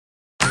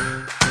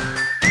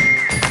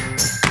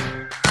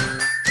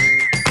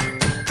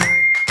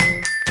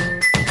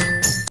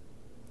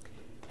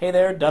Hey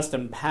there,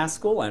 Dustin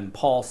Paschal and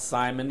Paul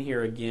Simon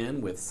here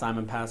again with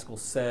Simon Paschal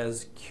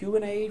Says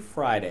Q&A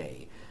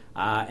Friday.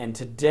 And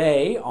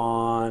today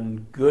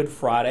on Good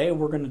Friday,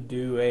 we're going to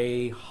do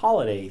a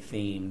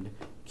holiday-themed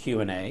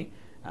Q&A.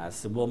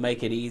 So we'll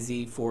make it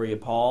easy for you,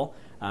 Paul.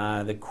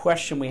 The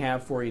question we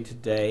have for you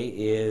today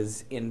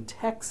is, in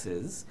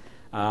Texas,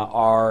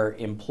 are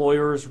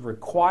employers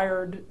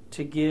required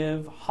to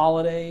give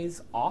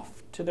holidays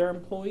off to their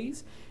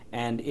employees?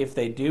 And if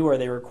they do, are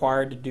they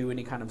required to do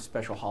any kind of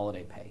special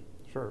holiday pay?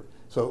 Sure.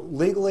 So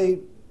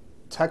legally,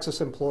 Texas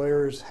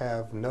employers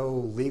have no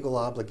legal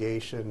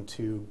obligation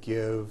to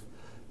give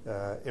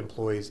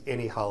employees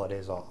any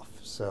holidays off.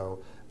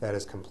 So that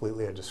is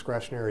completely a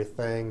discretionary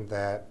thing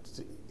that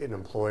an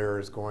employer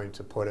is going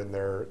to put in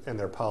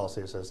their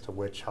policies as to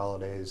which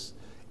holidays,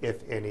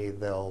 if any,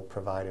 they'll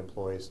provide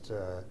employees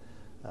to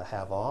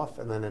have off.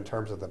 And then in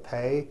terms of the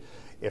pay,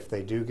 if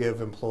they do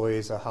give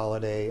employees a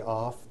holiday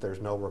off,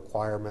 there's no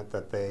requirement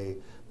that they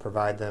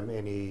provide them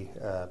any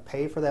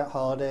pay for that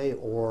holiday,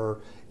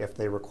 or if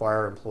they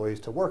require employees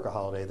to work a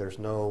holiday, there's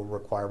no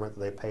requirement that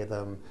they pay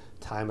them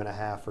time and a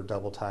half or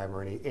double time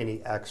or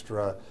any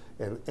extra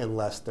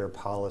unless their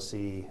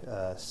policy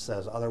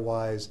says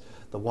otherwise.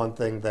 The one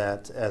thing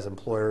that as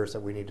employers that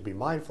we need to be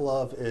mindful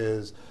of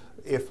is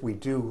if we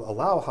do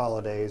allow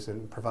holidays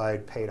and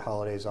provide paid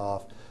holidays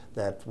off,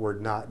 that we're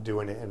not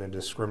doing it in a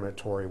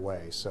discriminatory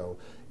way. So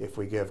if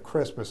we give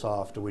Christmas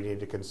off, do we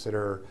need to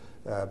consider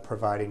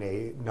providing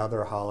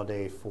another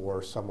holiday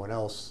for someone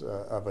else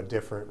of a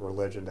different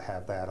religion to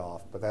have that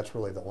off? But that's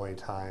really the only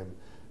time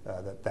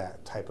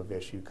that type of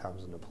issue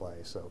comes into play.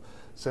 So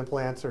simple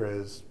answer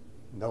is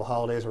no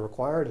holidays are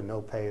required and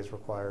no pay is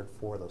required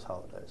for those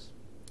holidays.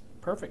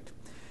 Perfect.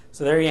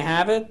 So there you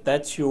have it.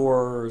 That's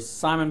your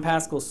Simon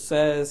Paschal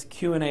Says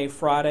Q&A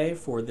Friday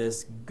for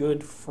this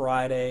Good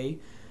Friday.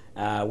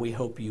 We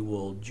hope you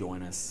will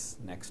join us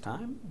next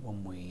time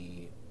when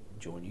we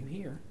join you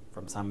here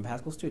from Simon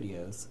Paschal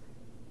Studios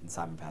and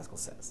Simon Paschal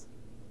Says.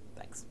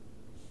 Thanks.